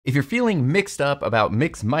If you're feeling mixed up about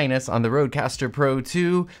mix minus on the RØDECaster Pro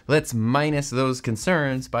II, let's minus those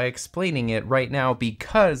concerns by explaining it right now,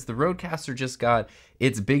 because the RØDECaster just got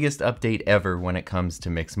its biggest update ever when it comes to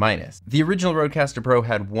mix minus. The original RØDECaster Pro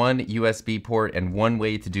had one USB port and one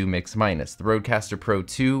way to do mix minus. The RØDECaster Pro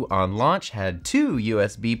II on launch had two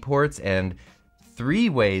USB ports and 3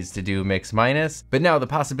 ways to do mix minus, but now the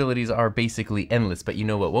possibilities are basically endless. But you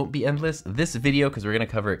know what won't be endless? This video, because we're gonna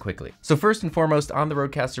cover it quickly. So first and foremost, on the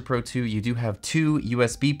RØDECaster Pro II, you do have 2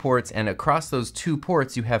 USB ports, and across those 2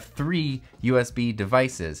 ports, you have 3 USB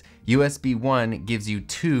devices. USB 1 gives you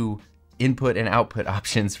 2 input and output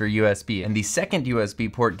options for USB, and the second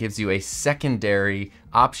USB port gives you a secondary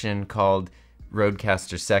option called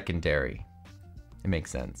RØDECaster Secondary. It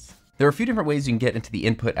makes sense. There are a few different ways you can get into the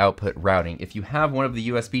input-output routing. If you have one of the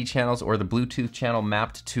USB channels or the Bluetooth channel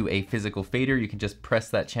mapped to a physical fader, you can just press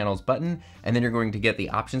that channel's button, and then you're going to get the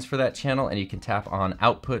options for that channel, and you can tap on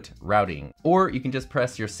Output Routing. Or you can just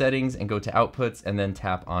press your settings and go to Outputs and then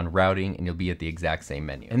tap on Routing, and you'll be at the exact same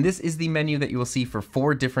menu. And this is the menu that you will see for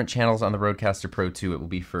 4 different channels on the RØDECaster Pro II. It will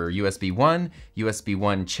be for USB 1, USB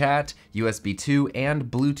 1 chat, USB 2, and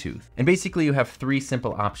Bluetooth. And basically you have 3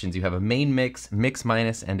 simple options. You have a main mix, mix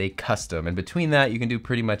minus, and a custom, and between that you can do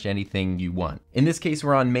pretty much anything you want. In this case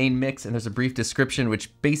we're on main mix, and there's a brief description which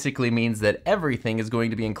basically means that everything is going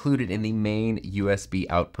to be included in the main USB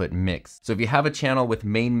output mix. So if you have a channel with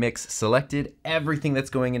main mix selected, everything that's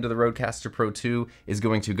going into the RØDECaster Pro II is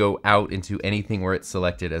going to go out into anything where it's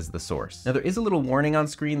selected as the source. Now there is a little warning on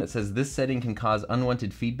screen that says this setting can cause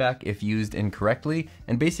unwanted feedback if used incorrectly,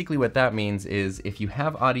 and basically what that means is if you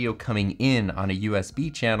have audio coming in on a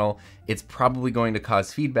USB channel, it's probably going to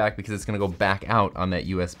cause feedback because it's going to go back out on that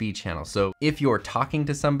USB channel. So if you're talking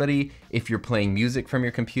to somebody, if you're playing music from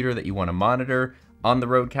your computer that you want to monitor on the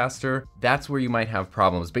RØDECaster, that's where you might have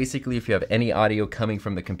problems. Basically, if you have any audio coming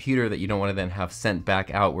from the computer that you don't want to then have sent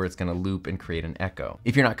back out where it's going to loop and create an echo.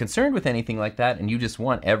 If you're not concerned with anything like that and you just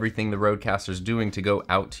want everything the RØDECaster's doing to go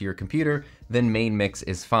out to your computer, then main mix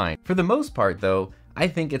is fine. For the most part though, I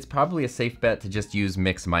think it's probably a safe bet to just use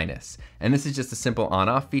mix minus. And this is just a simple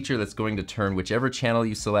on-off feature that's going to turn whichever channel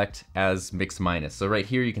you select as mix minus. So right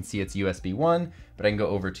here you can see it's USB 1, but I can go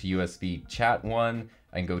over to USB chat 1,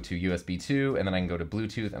 I can go to USB 2, and then I can go to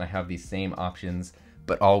Bluetooth, and I have these same options,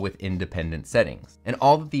 but all with independent settings. And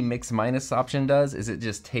all that the mix minus option does is it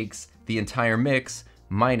just takes the entire mix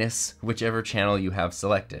minus whichever channel you have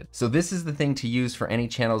selected. So this is the thing to use for any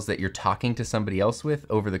channels that you're talking to somebody else with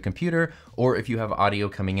over the computer, or if you have audio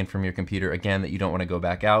coming in from your computer, again, that you don't want to go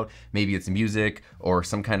back out. Maybe it's music or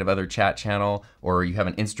some kind of other chat channel, or you have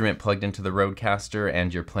an instrument plugged into the RØDECaster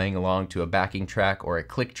and you're playing along to a backing track or a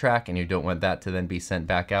click track and you don't want that to then be sent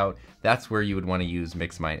back out. That's where you would want to use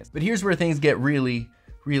mix minus. But here's where things get really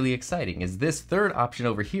exciting, is this third option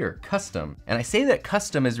over here, custom. And I say that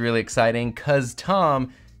custom is really exciting because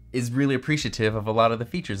Tom is really appreciative of a lot of the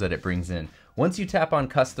features that it brings in. Once you tap on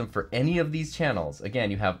custom for any of these channels,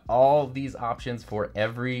 again, you have all these options for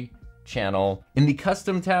every channel. In the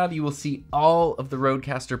custom tab, you will see all of the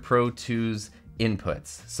RØDECaster Pro II's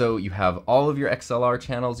inputs. So you have all of your XLR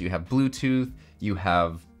channels, you have Bluetooth, you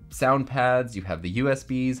have sound pads, you have the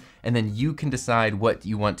USBs, and then you can decide what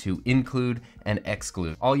you want to include and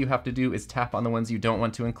exclude. All you have to do is tap on the ones you don't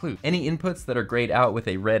want to include. Any inputs that are grayed out with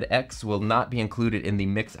a red X will not be included in the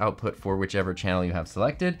mix output for whichever channel you have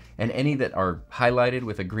selected, and any that are highlighted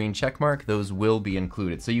with a green check mark, those will be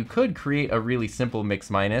included. So you could create a really simple mix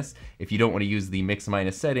minus. If you don't want to use the mix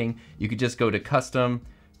minus setting, you could just go to custom,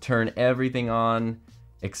 turn everything on,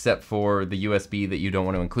 except for the USB that you don't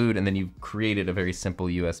want to include, and then you've created a very simple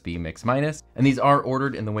USB mix minus. And these are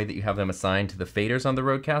ordered in the way that you have them assigned to the faders on the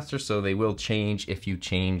RØDECaster, so they will change if you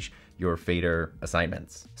change your fader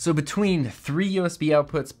assignments. So between 3 USB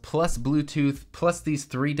outputs plus Bluetooth plus these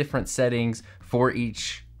 3 different settings for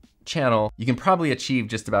each channel, you can probably achieve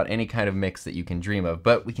just about any kind of mix that you can dream of,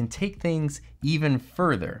 but we can take things even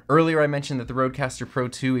further. Earlier I mentioned that the RØDECaster Pro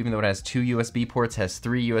II, even though it has 2 USB ports, has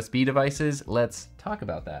 3 USB devices. Let's talk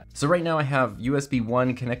about that. So right now I have USB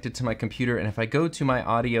 1 connected to my computer, and if I go to my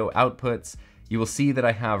audio outputs, you will see that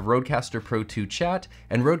I have RØDECaster Pro II chat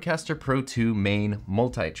and RØDECaster Pro II main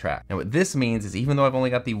multitrack. Now what this means is even though I've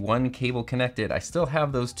only got the 1 cable connected, I still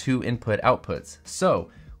have those 2 input outputs.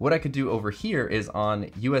 So what I could do over here is on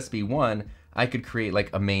USB 1, I could create like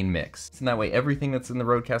a main mix. And that way everything that's in the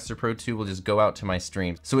RØDECaster Pro II will just go out to my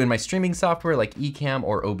stream. So in my streaming software like Ecamm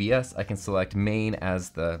or OBS, I can select main as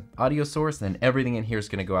the audio source, and then everything in here is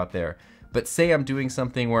gonna go out there. But say I'm doing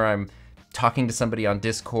something where I'm talking to somebody on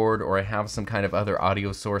Discord, or I have some kind of other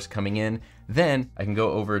audio source coming in, then I can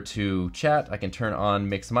go over to chat, I can turn on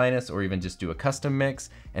mix minus, or even just do a custom mix.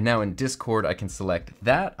 And now in Discord, I can select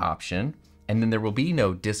that option, and then there will be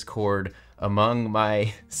no Discord among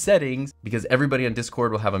my settings, because everybody on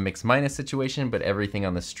Discord will have a mix minus situation, but everything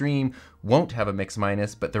on the stream won't have a mix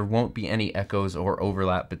minus, but there won't be any echoes or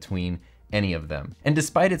overlap between any of them. And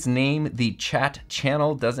despite its name, the chat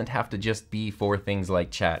channel doesn't have to just be for things like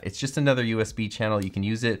chat. It's just another USB channel. You can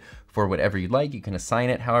use it for whatever you'd like. You can assign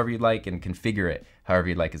it however you'd like and configure it however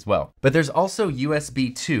you'd like as well. But there's also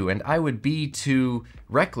USB 2, and I would be too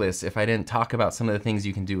reckless if I didn't talk about some of the things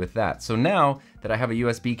you can do with that. So now that I have a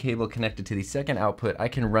USB cable connected to the second output, I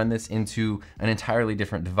can run this into an entirely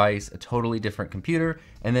different device, a totally different computer,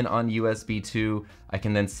 and then on USB 2, I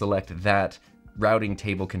can then select that routing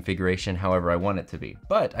table configuration however I want it to be.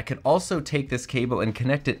 But I could also take this cable and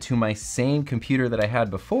connect it to my same computer that I had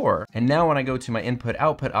before. And now when I go to my input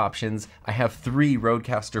output options, I have 3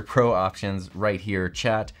 RØDECaster Pro options right here: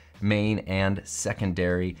 chat, main, and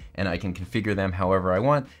secondary, and I can configure them however I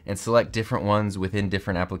want and select different ones within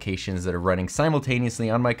different applications that are running simultaneously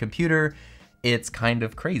on my computer. It's kind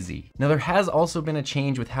of crazy. Now, there has also been a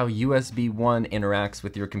change with how USB 1 interacts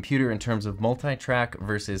with your computer in terms of multi-track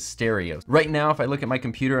versus stereo. Right now, if I look at my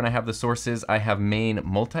computer and I have the sources, I have main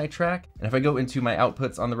multi-track. And if I go into my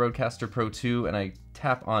outputs on the RØDECaster Pro II and I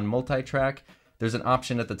tap on multi-track, there's an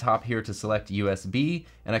option at the top here to select USB,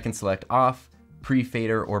 and I can select off,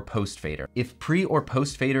 pre-fader, or post-fader. If pre or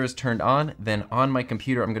post-fader is turned on, then on my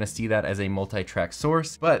computer, I'm gonna see that as a multi-track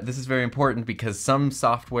source. But this is very important because some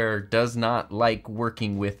software does not like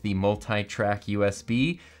working with the multi-track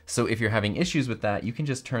USB. So if you're having issues with that, you can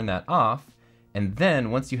just turn that off. And then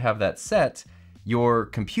once you have that set, your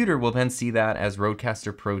computer will then see that as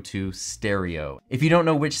RØDECaster Pro II stereo. If you don't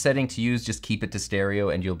know which setting to use, just keep it to stereo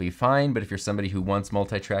and you'll be fine. But if you're somebody who wants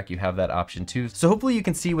multi-track, you have that option too. So hopefully you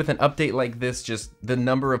can see with an update like this, just the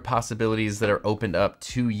number of possibilities that are opened up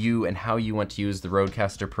to you and how you want to use the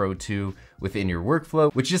RØDECaster Pro II within your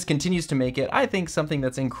workflow, which just continues to make it, I think, something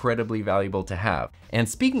that's incredibly valuable to have. And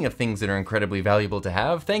speaking of things that are incredibly valuable to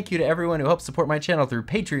have, thank you to everyone who helps support my channel through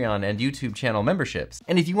Patreon and YouTube channel memberships.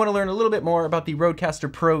 And if you want to learn a little bit more about the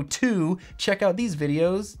RØDECaster Pro II, check out these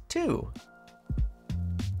videos too.